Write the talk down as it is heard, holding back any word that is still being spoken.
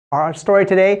Our story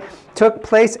today took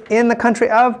place in the country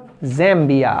of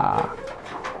Zambia.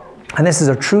 And this is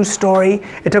a true story.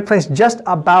 It took place just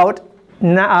about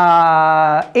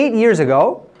 8 years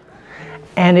ago.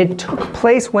 And it took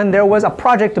place when there was a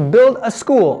project to build a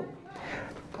school.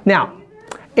 Now,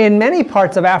 in many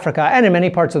parts of Africa and in many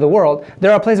parts of the world,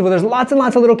 there are places where there's lots and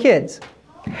lots of little kids.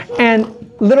 And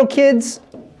little kids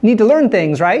need to learn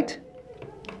things, right?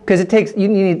 Because you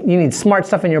need smart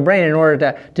stuff in your brain in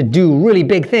order to do really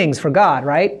big things for God,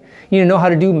 right? You need to know how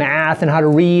to do math and how to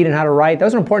read and how to write.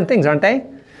 Those are important things, aren't they?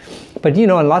 But you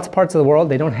know, in lots of parts of the world,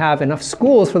 they don't have enough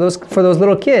schools for those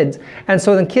little kids. And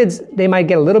so the kids, they might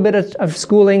get a little bit of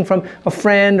schooling from a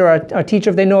friend or a teacher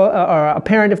if they know, or a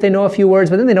parent if they know a few words,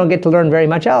 but then they don't get to learn very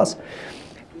much else.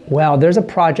 Well, there's a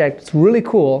project, it's really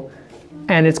cool,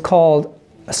 and it's called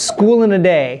A School in a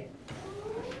Day.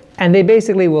 And they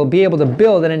basically will be able to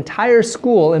build an entire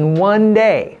school in one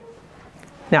day.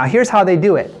 Now, here's how they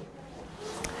do it.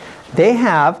 They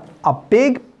have a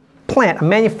big plant, a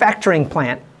manufacturing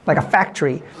plant, like a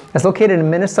factory, that's located in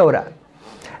Minnesota.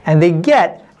 And they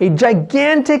get a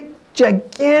gigantic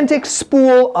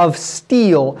spool of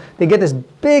steel. They get this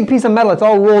big piece of metal, it's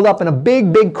all rolled up in a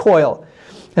big coil.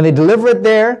 And they deliver it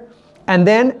there. And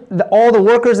then all the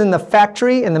workers in the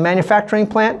factory, in the manufacturing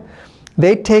plant,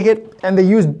 they take it and they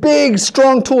use big,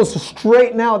 strong tools to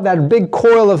straighten out that big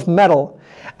coil of metal.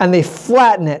 And they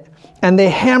flatten it. And they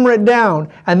hammer it down.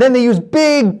 And then they use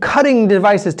big cutting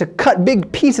devices to cut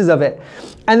big pieces of it.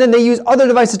 And then they use other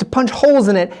devices to punch holes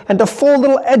in it and to fold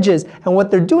little edges. And what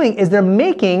they're doing is they're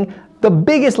making the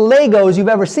biggest Legos you've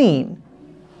ever seen.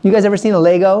 You guys ever seen a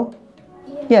Lego?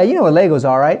 Yeah, you know what Legos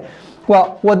are, right?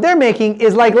 Well, what they're making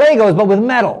is like Legos, but with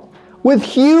metal. With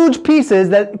huge pieces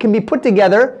that can be put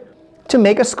together to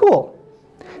make a school.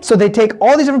 So they take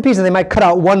all these different pieces, they might cut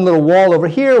out one little wall over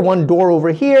here, one door over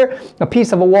here, a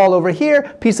piece of a wall over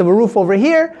here, piece of a roof over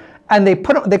here, and they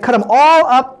cut them all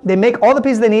up, they make all the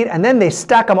pieces they need, and then they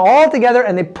stack them all together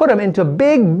and they put them into a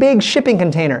big shipping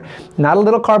container. Not a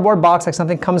little cardboard box like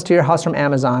something comes to your house from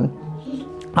Amazon.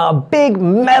 A big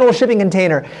metal shipping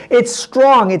container. It's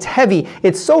strong, it's heavy,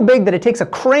 it's so big that it takes a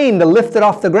crane to lift it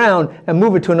off the ground and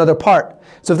move it to another part.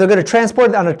 So if they're going to transport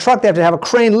it on a truck, they have to have a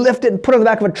crane lift it and put it on the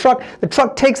back of a truck. The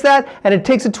truck takes that and it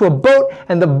takes it to a boat,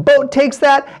 and the boat takes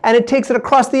that and it takes it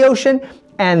across the ocean.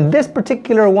 And this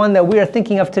particular one that we are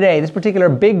thinking of today, this particular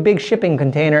big shipping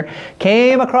container,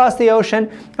 came across the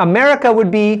ocean. America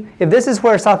would be, if this is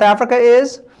where South Africa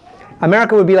is,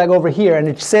 America would be like over here, and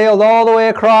it sailed all the way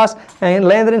across and it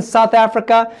landed in South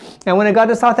Africa. And when it got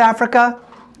to South Africa,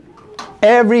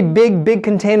 every big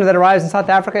container that arrives in South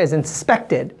Africa is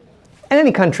inspected. In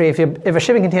any country, if a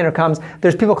shipping container comes,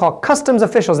 there's people called customs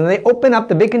officials, and they open up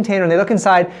the big container and they look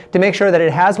inside to make sure that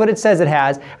it has what it says it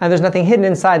has, and there's nothing hidden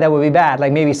inside that would be bad.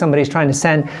 Like maybe somebody's trying to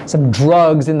send some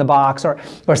drugs in the box, or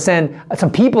send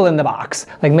some people in the box.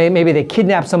 Like maybe they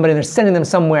kidnap somebody and they're sending them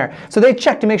somewhere. So they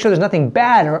check to make sure there's nothing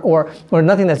bad or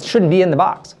nothing that shouldn't be in the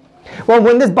box. Well,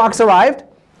 when this box arrived,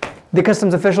 the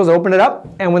customs officials opened it up,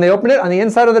 and when they opened it, on the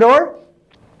inside of the door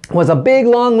was a big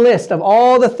long list of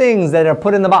all the things that are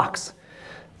put in the box.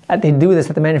 They do this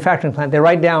at the manufacturing plant. They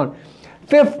write down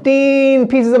 15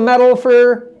 pieces of metal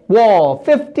for wall,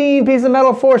 15 pieces of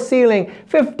metal for ceiling,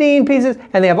 15 pieces,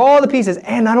 and they have all the pieces,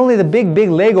 and not only the big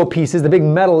Lego pieces, the big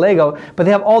metal Lego, but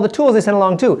they have all the tools they send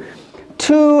along too.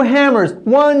 2 hammers,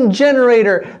 1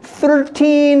 generator,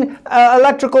 13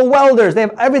 electrical welders. They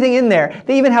have everything in there.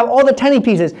 They even have all the tiny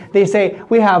pieces. They say,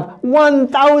 we have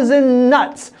 1,000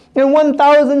 nuts and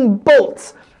 1,000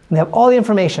 bolts. And they have all the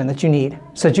information that you need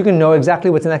so that you can know exactly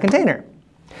what's in that container.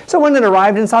 So when it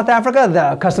arrived in South Africa,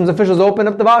 the customs officials opened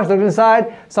up the box, looked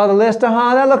inside, saw the list,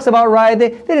 that looks about right. They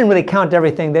didn't really count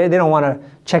everything. They don't want to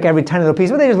check every tiny little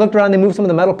piece, but they just looked around, they moved some of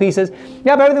the metal pieces.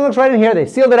 Yep, everything looks right in here. They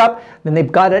sealed it up. Then they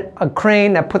got a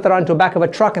crane that put that onto the back of a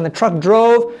truck, and the truck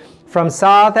drove from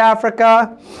South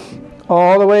Africa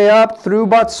all the way up through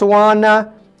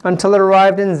Botswana until it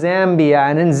arrived in Zambia.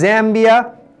 And in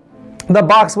Zambia, the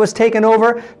box was taken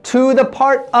over to the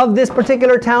part of this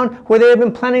particular town where they had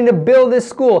been planning to build this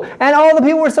school. And all the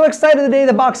people were so excited the day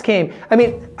the box came. I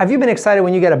mean, have you been excited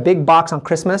when you get a big box on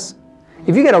Christmas?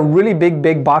 If you get a really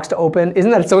big box to open,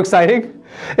 isn't that so exciting?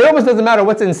 It almost doesn't matter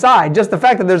what's inside. Just the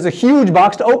fact that there's a huge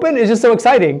box to open is just so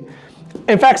exciting.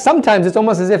 In fact, sometimes it's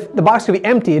almost as if the box could be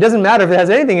empty. It doesn't matter if it has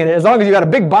anything in it, as long as you got a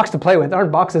big box to play with.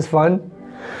 Aren't boxes fun?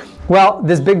 Well,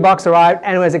 this big box arrived,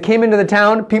 and as it came into the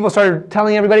town, people started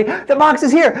telling everybody, the box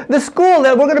is here, the school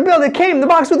that we're going to build, it came, the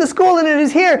box with the school in it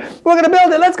is here, we're going to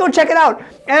build it, let's go check it out.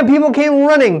 And people came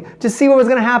running to see what was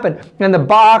going to happen. And the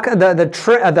box,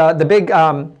 the big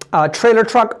trailer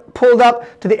truck pulled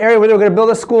up to the area where they were going to build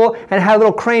a school and it had a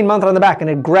little crane mounted on the back, and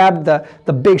it grabbed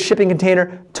the big shipping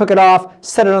container, took it off,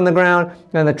 set it on the ground,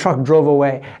 and the truck drove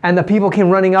away. And the people came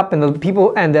running up, and the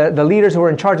people and the leaders who were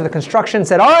in charge of the construction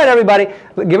said, all right, everybody,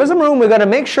 give us some room. We've got to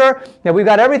make sure that we've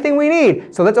got everything we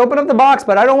need. So let's open up the box,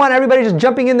 but I don't want everybody just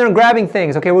jumping in there and grabbing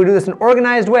things. Okay, we'll do this in an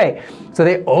organized way. So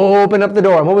they opened up the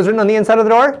door. And what was written on the inside of the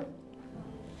door?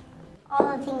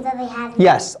 All the things that they had.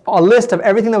 Yes, a list of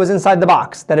everything that was inside the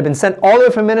box that had been sent all the way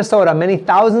from Minnesota, many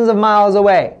thousands of miles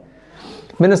away.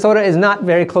 Minnesota is not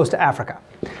very close to Africa.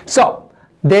 So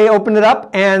they opened it up,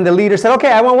 and the leader said,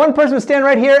 okay, I want one person to stand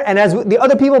right here, and as the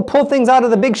other people pull things out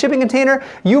of the big shipping container,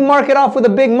 you mark it off with a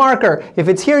big marker. If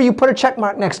it's here, you put a check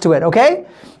mark next to it, okay?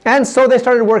 And so they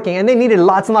started working, and they needed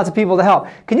lots and lots of people to help.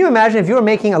 Can you imagine if you were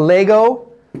making a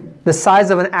Lego the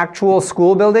size of an actual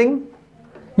school building?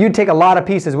 You'd take a lot of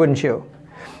pieces, wouldn't you?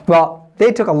 Well,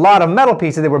 they took a lot of metal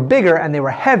pieces. They were bigger and they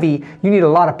were heavy. You need a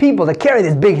lot of people to carry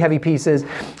these big, heavy pieces.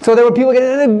 So there were people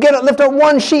lift up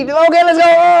one sheet. Okay, let's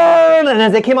go. And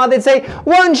as they came out, they'd say,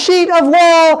 one sheet of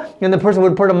wall. And the person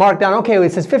would put a mark down. Okay,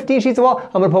 it says 15 sheets of wall.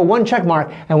 I'm going to put one check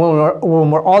mark. And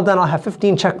when we're all done, I'll have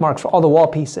 15 check marks for all the wall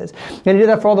pieces. And they did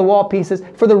that for all the wall pieces,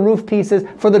 for the roof pieces,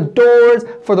 for the doors,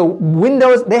 for the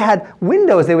windows. They had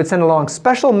windows they would send along,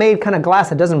 special made kind of glass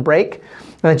that doesn't break,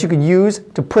 that you could use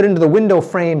to put into the window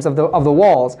frames of the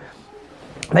walls.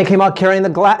 They came out carrying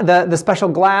the special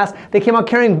glass. They came out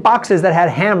carrying boxes that had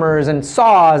hammers and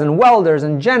saws and welders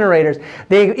and generators.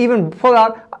 They even pulled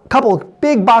out a couple of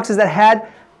big boxes that had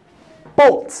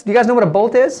bolts. Do you guys know what a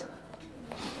bolt is?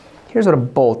 Here's what a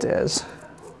bolt is,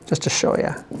 just to show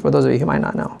you, for those of you who might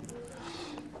not know.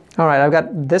 All right, I've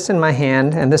got this in my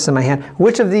hand and this in my hand.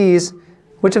 Which of these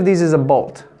is a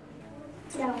bolt?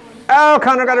 Oh,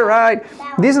 Connor got it right.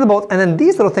 These are the bolts, and then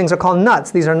these little things are called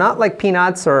nuts. These are not like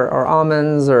peanuts or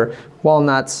almonds or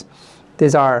walnuts.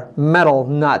 These are metal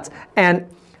nuts, and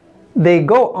they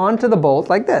go onto the bolt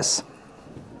like this.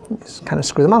 Just kind of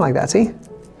screw them on like that, see?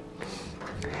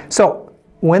 So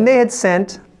when they had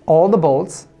sent all the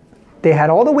bolts, they had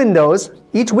all the windows.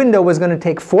 Each window was going to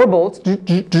take 4 bolts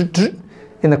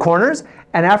in the corners,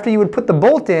 and after you would put the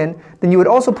bolt in, then you would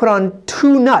also put on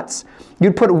 2 nuts.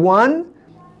 You'd put one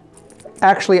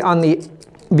actually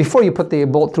before you put the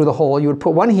bolt through the hole, you would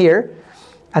put one here,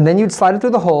 and then you'd slide it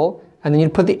through the hole, and then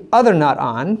you'd put the other nut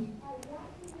on,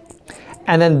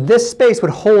 and then this space would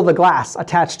hold the glass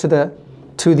attached to the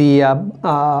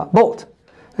bolt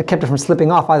that kept it from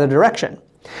slipping off either direction.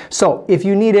 So if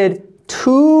you needed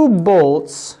 2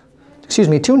 nuts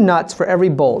for every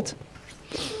bolt,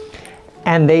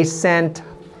 and they sent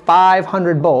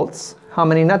 500 bolts, how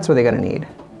many nuts were they going to need?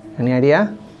 Any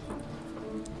idea?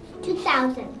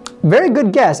 2,000. Very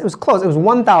good guess. It was close. It was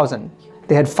 1,000.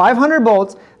 They had 500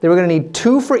 bolts. They were going to need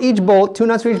 2 for each bolt, 2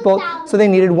 nuts for each bolt. So they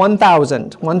needed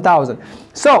 1,000. 1,000.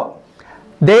 So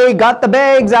they got the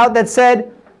bags out that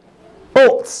said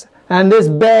bolts. And this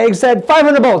bag said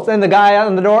 500 bolts. And the guy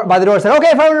on the door, by the door said,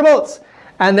 okay, 500 bolts.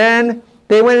 And then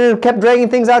they went in and kept dragging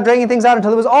things out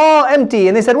until it was all empty.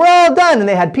 And they said, we're all done. And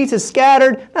they had pieces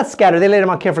scattered. Not scattered, they laid them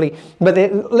out carefully. But they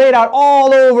laid out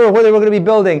all over where they were going to be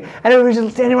building. And everybody's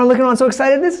just standing around looking around so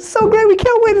excited. This is so great. We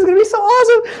can't wait. It's going to be so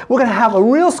awesome. We're going to have a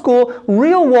real school,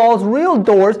 real walls, real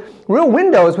doors, real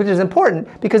windows, which is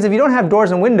important. Because if you don't have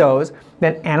doors and windows,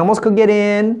 then animals could get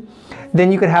in. Then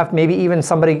you could have maybe even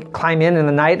somebody climb in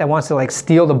the night that wants to like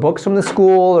steal the books from the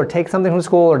school or take something from the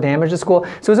school or damage the school.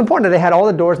 So it was important that they had all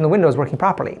the doors and the windows working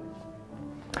properly.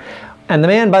 And the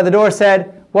man by the door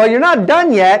said, well, you're not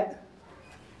done yet.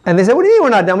 And they said, what do you mean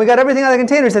we're not done? We got everything out of the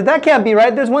container. He said, that can't be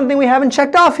right. There's one thing we haven't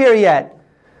checked off here yet.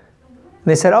 And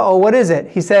they said, uh-oh, what is it?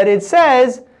 He said, it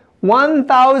says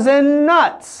 1,000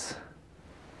 nuts.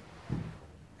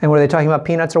 And were they talking about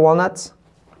peanuts or walnuts?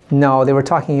 No, they were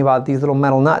talking about these little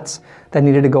metal nuts that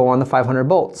needed to go on the 500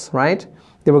 bolts, right?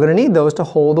 They were going to need those to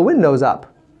hold the windows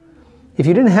up. If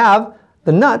you didn't have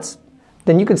the nuts,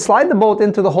 then you could slide the bolt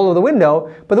into the hole of the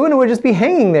window, but the window would just be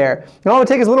hanging there. And all it would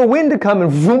take is a little wind to come and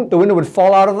vroom, the window would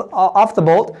fall off the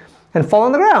bolt and fall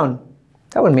on the ground.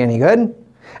 That wouldn't be any good.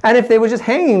 And if they were just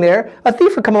hanging there, a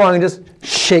thief would come along and just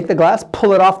shake the glass,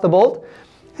 pull it off the bolt,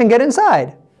 and get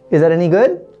inside. Is that any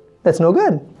good? That's no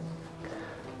good.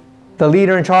 The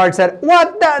leader in charge said,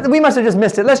 what? We must have just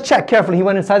missed it. Let's check carefully. He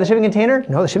went inside the shipping container.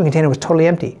 No, the shipping container was totally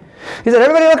empty. He said,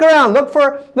 everybody look around. Look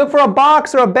for a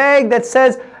box or a bag that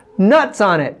says nuts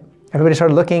on it. Everybody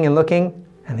started looking, and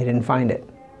they didn't find it.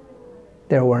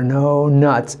 There were no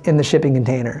nuts in the shipping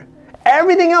container.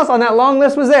 Everything else on that long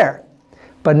list was there,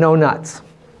 but no nuts.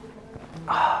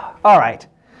 All right.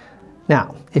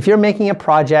 Now, if you're making a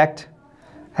project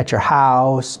at your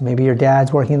house. Maybe your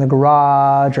dad's working in the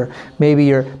garage, or maybe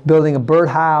you're building a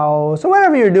birdhouse, or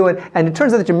whatever you're doing, and it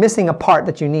turns out that you're missing a part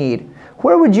that you need.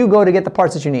 Where would you go to get the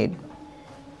parts that you need?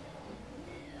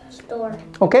 Store.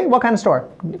 Okay, what kind of store?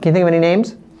 Can you think of any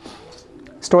names?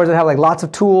 Stores that have like lots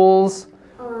of tools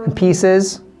and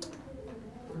pieces.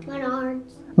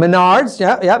 Menards. Menards,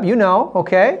 yep, you know,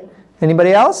 okay.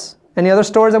 Anybody else? Any other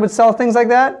stores that would sell things like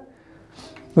that?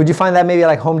 Would you find that maybe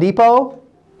like Home Depot?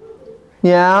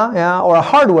 Yeah, or a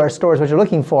hardware store is what you're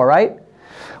looking for, right?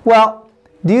 Well,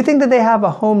 do you think that they have a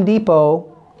Home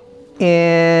Depot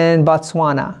in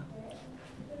Botswana?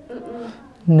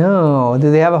 No.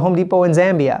 Do they have a Home Depot in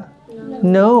Zambia?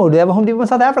 No. Do they have a Home Depot in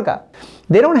South Africa?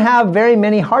 They don't have very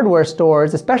many hardware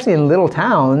stores, especially in little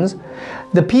towns.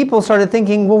 The people started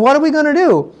thinking, well, what are we going to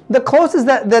do? The closest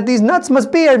that these nuts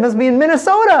must be in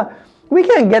Minnesota. We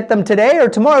can't get them today or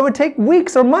tomorrow. It would take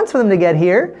weeks or months for them to get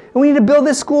here. And we need to build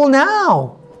this school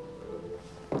now.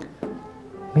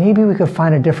 Maybe we could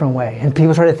find a different way. And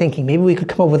people started thinking, maybe we could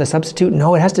come up with a substitute.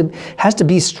 No, it has to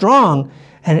be strong.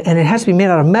 And it has to be made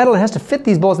out of metal. It has to fit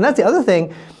these bolts. And that's the other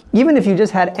thing. Even if you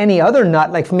just had any other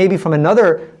nut, like maybe from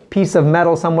another piece of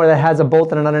metal somewhere that has a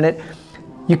bolt and a nut in it,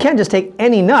 you can't just take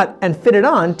any nut and fit it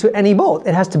on to any bolt.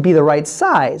 It has to be the right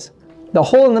size. The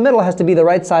hole in the middle has to be the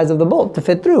right size of the bolt to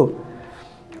fit through.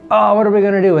 Oh, what are we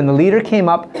going to do? And the leader came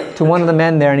up to one of the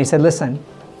men there and he said, listen,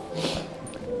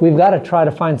 we've got to try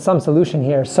to find some solution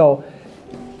here. So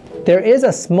there is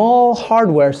a small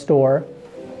hardware store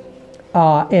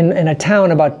in a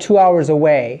town about 2 hours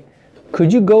away.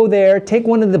 Could you go there, take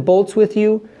one of the bolts with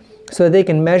you so that they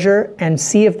can measure and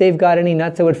see if they've got any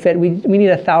nuts that would fit? We need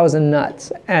 1,000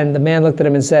 nuts. And the man looked at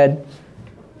him and said,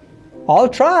 I'll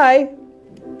try.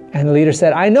 And the leader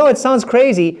said, I know it sounds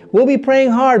crazy. We'll be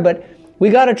praying hard, but we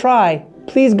got to try.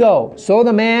 Please go. So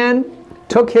the man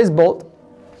took his bolt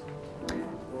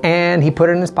and he put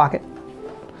it in his pocket.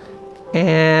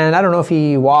 And I don't know if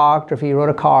he walked or if he rode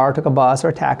a car, took a bus or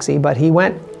a taxi, but he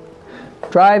went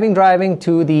driving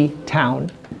to the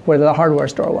town where the hardware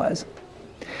store was.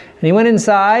 And he went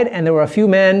inside and there were a few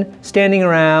men standing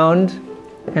around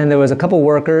and there was a couple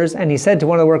workers, and he said to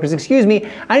one of the workers, excuse me,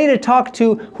 I need to talk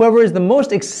to whoever is the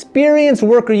most experienced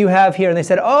worker you have here. And they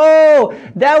said, oh,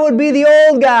 that would be the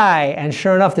old guy. And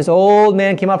sure enough, this old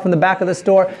man came out from the back of the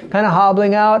store, kind of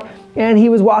hobbling out, and he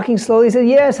was walking slowly. He said,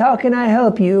 yes, how can I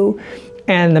help you?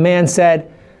 And the man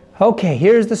said, okay,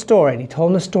 here's the story. And he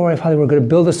told him the story of how they were going to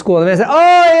build a school. And the man said,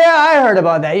 oh yeah, I heard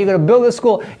about that. You're going to build a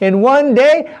school in one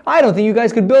day? I don't think you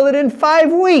guys could build it in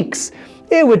 5 weeks.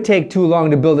 It would take too long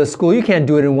to build a school. You can't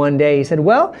do it in one day. He said,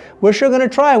 well, we're sure going to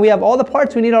try. We have all the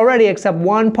parts we need already except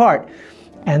one part.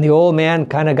 And the old man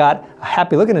kind of got a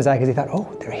happy look in his eye because he thought,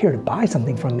 oh, they're here to buy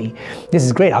something from me. This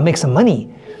is great. I'll make some money.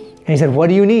 And he said, what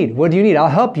do you need? What do you need? I'll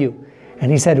help you.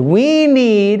 And he said, we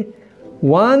need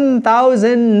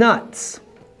 1,000 nuts.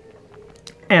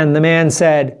 And the man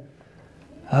said,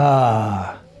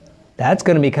 that's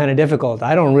going to be kind of difficult.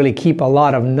 I don't really keep a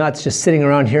lot of nuts just sitting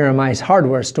around here in my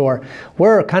hardware store.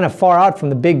 We're kind of far out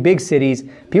from the big cities.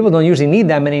 People don't usually need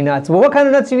that many nuts. Well, what kind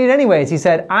of nuts do you need anyways? He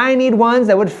said, I need ones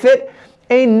that would fit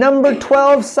a number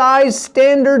 12 size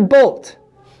standard bolt.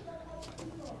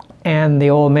 And the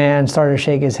old man started to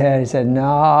shake his head. He said, no,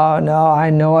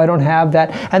 I know I don't have that.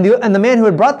 And the man who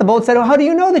had brought the bolt said, oh, how do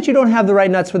you know that you don't have the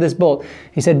right nuts for this bolt?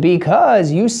 He said,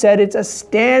 because you said it's a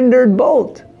standard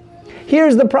bolt.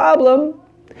 Here's the problem.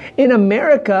 In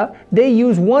America, they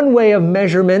use one way of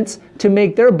measurements to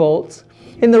make their bolts.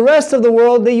 In the rest of the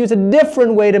world, they use a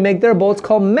different way to make their bolts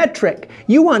called metric.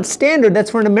 You want standard,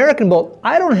 that's for an American bolt.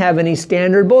 I don't have any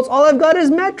standard bolts. All I've got is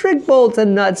metric bolts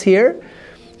and nuts here.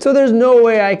 So there's no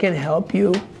way I can help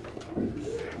you.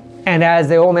 And as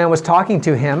the old man was talking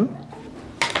to him,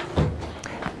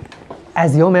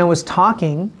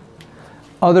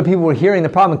 other people were hearing the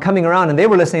problem and coming around, and they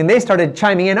were listening, and they started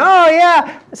chiming in. Oh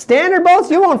yeah, standard bolts?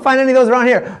 You won't find any of those around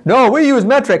here. No, we use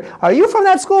metric. Are you from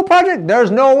that school project? There's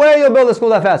no way you'll build a school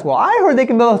that fast. Well, I heard they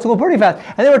can build a school pretty fast.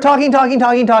 And they were talking,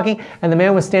 and the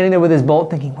man was standing there with his bolt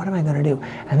thinking, what am I going to do?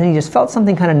 And then he just felt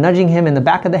something kind of nudging him in the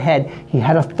back of the head. He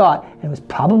had a thought, and it was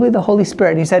probably the Holy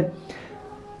Spirit. And he said,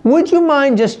 would you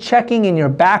mind just checking in your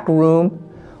back room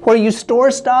where you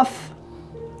store stuff?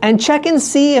 And check and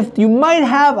see if you might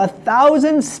have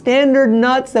 1,000 standard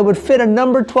nuts that would fit a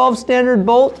number 12 standard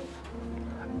bolt.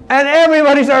 And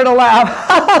everybody started to laugh.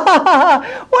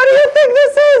 What do you think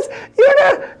this is? You're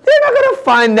not going to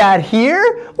find that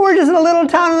here. We're just in a little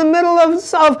town in the middle of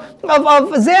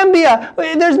Zambia.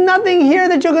 There's nothing here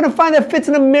that you're going to find that fits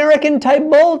an American type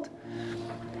bolt.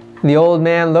 The old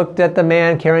man looked at the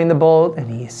man carrying the bolt and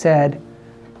he said,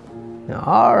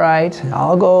 all right,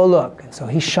 I'll go look. So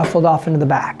he shuffled off into the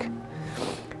back.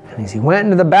 And as he went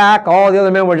into the back, all the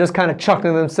other men were just kind of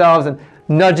chuckling themselves and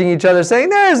nudging each other, saying,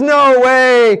 "There's no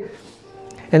way."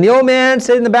 And the old man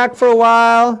stayed in the back for a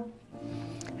while.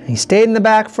 And he stayed in the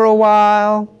back for a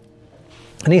while.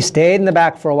 And he stayed in the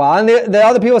back for a while. And the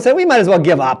other people said, "We might as well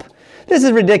give up. This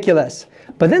is ridiculous."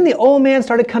 But then the old man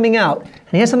started coming out.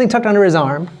 And he had something tucked under his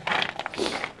arm.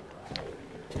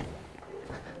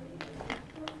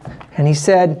 And he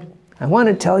said, "I want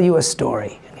to tell you a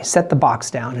story." And he set the box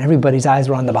down. And everybody's eyes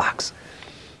were on the box.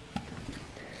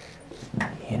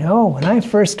 "You know, when I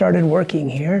first started working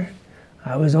here,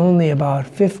 I was only about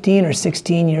 15 or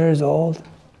 16 years old.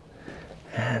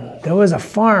 And there was a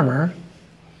farmer.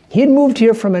 He had moved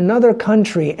here from another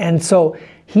country, and so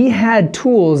he had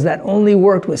tools that only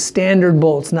worked with standard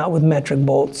bolts, not with metric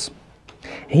bolts.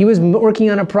 He was working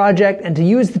on a project, and to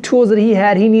use the tools that he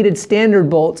had, he needed standard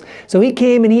bolts. So he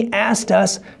came and he asked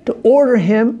us to order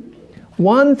him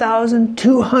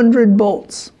 1,200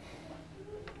 bolts.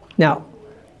 Now,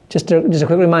 just a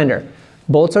quick reminder,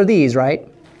 bolts are these, right?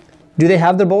 Do they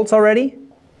have their bolts already?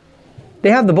 They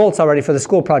have the bolts already for the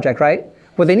school project, right?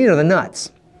 What they need are the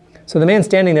nuts. So the man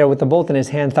standing there with the bolt in his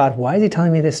hand thought, why is he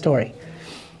telling me this story?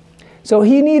 So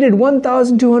he needed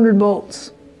 1,200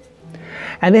 bolts.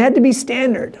 And they had to be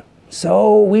standard.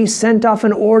 So we sent off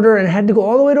an order and had to go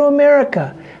all the way to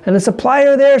America. And the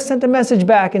supplier there sent a message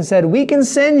back and said, "We can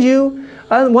send you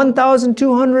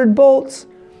 1,200 bolts.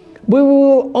 We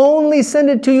will only send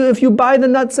it to you if you buy the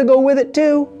nuts that go with it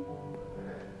too."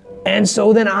 And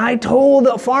so then I told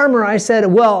the farmer, I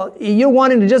said, "Well, you're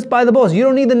wanting to just buy the bolts. You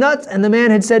don't need the nuts?" And the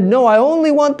man had said, "No, I only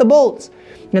want the bolts."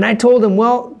 And I told him,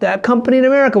 "Well, that company in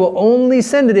America will only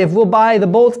send it if we'll buy the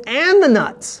bolts and the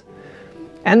nuts."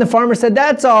 And the farmer said,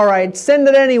 "That's all right, send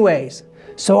it anyways."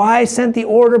 So I sent the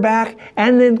order back,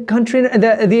 and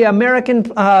the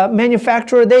American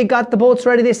manufacturer, they got the bolts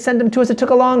ready. They sent them to us. It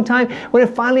took a long time. When it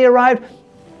finally arrived,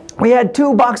 we had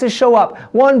 2 boxes show up,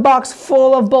 1 box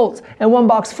full of bolts and 1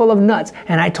 box full of nuts.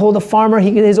 And I told the farmer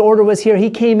his order was here. He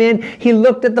came in, he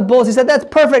looked at the bolts. He said, "That's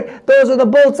perfect. Those are the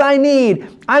bolts I need.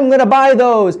 I'm going to buy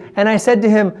those." And I said to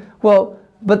him, "Well,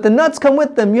 but the nuts come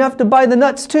with them. You have to buy the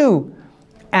nuts too."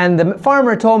 And the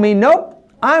farmer told me, "Nope,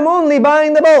 I'm only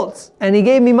buying the bolts." And he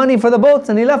gave me money for the bolts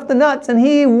and he left the nuts and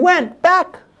he went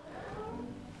back.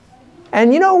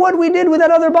 And you know what we did with that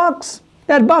other box?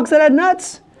 That box that had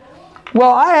nuts? Well,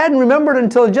 I hadn't remembered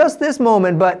until just this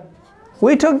moment, but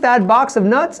we took that box of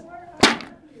nuts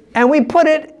and we put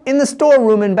it in the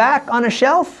storeroom and back on a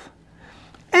shelf.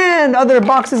 And other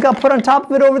boxes got put on top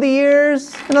of it over the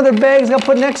years, and other bags got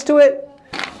put next to it.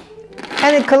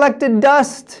 And it collected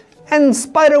dust, and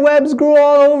spider webs grew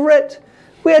all over it.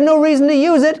 We had no reason to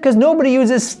use it because nobody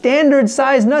uses standard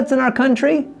size nuts in our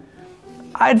country.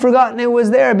 I'd forgotten it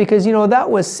was there because, you know, that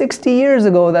was 60 years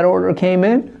ago that order came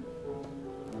in.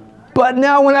 But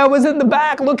now when I was in the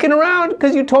back looking around,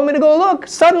 because you told me to go look,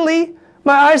 suddenly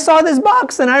my eyes saw this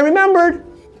box and I remembered,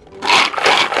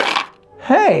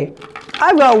 hey,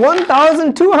 I've got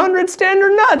 1,200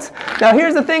 standard nuts. Now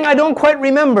here's the thing I don't quite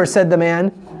remember, said the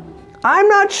man. I'm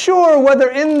not sure whether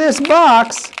in this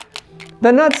box,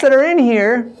 the nuts that are in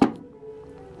here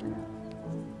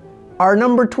are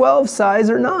number 12 size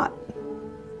or not.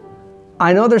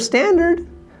 I know they're standard.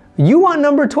 You want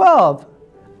number 12.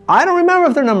 I don't remember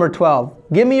if they're number 12.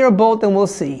 Give me your bolt and we'll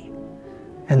see.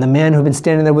 And the man who'd been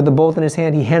standing there with the bolt in his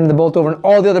hand, he handed the bolt over, and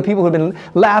all the other people who'd been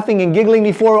laughing and giggling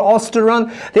before all stood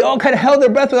around. They all kind of held their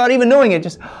breath without even knowing it,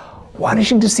 just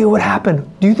watching to see what would happen.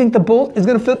 Do you think the bolt is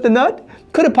going to fit the nut?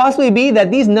 Could it possibly be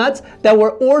that these nuts that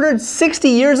were ordered 60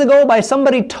 years ago by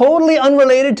somebody totally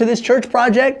unrelated to this church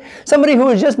project, somebody who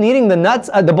was just needing the nuts,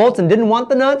 the bolts, and didn't want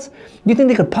the nuts, do you think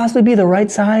they could possibly be the right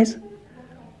size?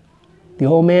 The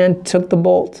old man took the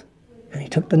bolt and he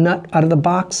took the nut out of the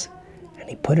box and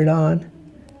he put it on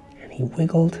and he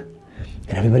wiggled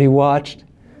and everybody watched,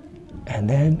 and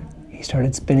then he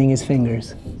started spinning his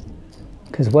fingers.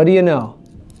 Because what do you know?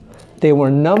 They were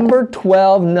number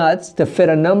 12 nuts to fit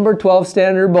a number 12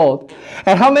 standard bolt.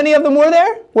 And how many of them were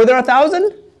there? Were there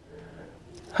 1,000?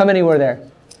 How many were there?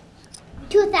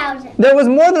 2,000. There was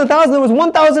more than 1,000. There was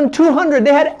 1,200.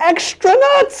 They had extra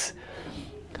nuts.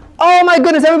 Oh my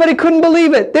goodness, everybody couldn't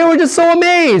believe it. They were just so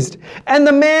amazed. And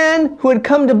the man who had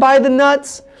come to buy the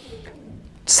nuts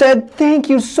said, "Thank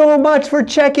you so much for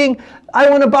checking. I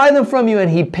want to buy them from you." And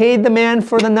he paid the man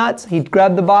for the nuts. He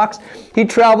grabbed the box. He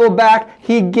traveled back.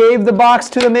 He gave the box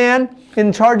to the man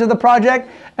in charge of the project.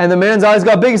 And the man's eyes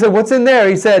got big. He said, "What's in there?"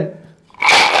 He said,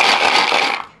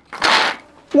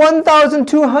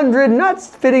 1,200 nuts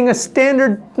fitting a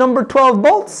standard number 12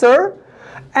 bolt, sir.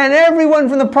 And everyone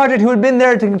from the project who had been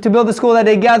there to build the school that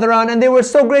day gathered around, and they were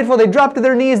so grateful. They dropped to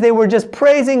their knees. They were just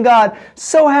praising God,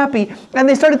 so happy. And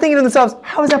they started thinking to themselves,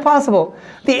 how is that possible?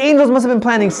 The angels must have been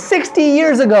planning 60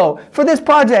 years ago for this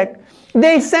project.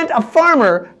 They sent a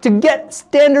farmer to get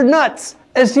standard bolts,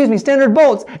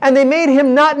 and they made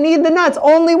him not need the nuts,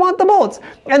 only want the bolts.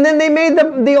 And then they made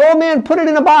the old man put it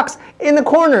in a box in the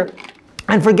corner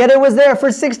and forget it was there for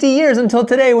 60 years until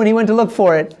today when he went to look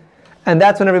for it. And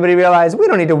that's when everybody realized we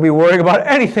don't need to be worried about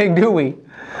anything, do we?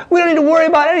 We don't need to worry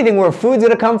about anything. Where food's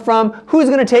going to come from, who's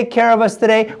going to take care of us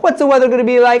today, what's the weather going to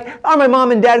be like, are my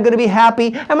mom and dad going to be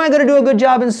happy, am I going to do a good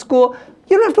job in school?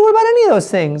 You don't have to worry about any of those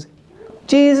things.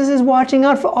 Jesus is watching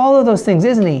out for all of those things,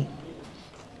 isn't he?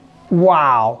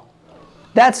 Wow.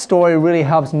 That story really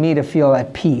helps me to feel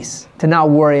at peace, to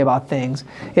not worry about things.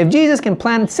 If Jesus can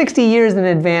plan 60 years in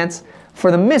advance for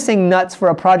the missing nuts for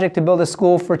a project to build a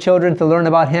school for children to learn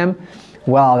about him,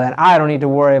 well, then I don't need to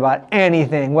worry about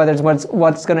anything, whether it's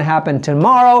what's going to happen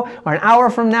tomorrow or an hour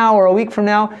from now or a week from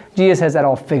now. Jesus has that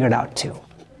all figured out too.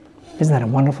 Isn't that a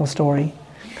wonderful story?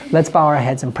 Let's bow our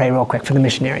heads and pray real quick for the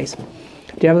missionaries.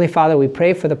 Dear Heavenly Father, we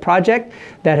pray for the project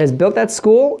that has built that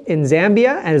school in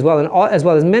Zambia, and as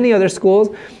well as many other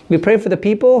schools. We pray for the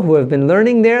people who have been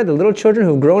learning there, the little children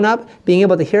who have grown up, being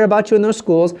able to hear about you in those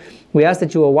schools. We ask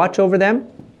that you will watch over them,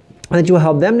 and that you will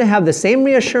help them to have the same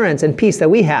reassurance and peace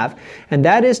that we have, and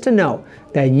that is to know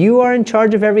that you are in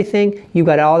charge of everything. You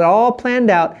got it all planned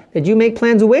out, that you make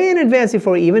plans way in advance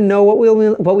before we even know what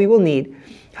we will need.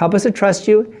 Help us to trust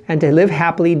you and to live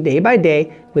happily day by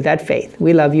day with that faith.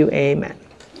 We love you. Amen.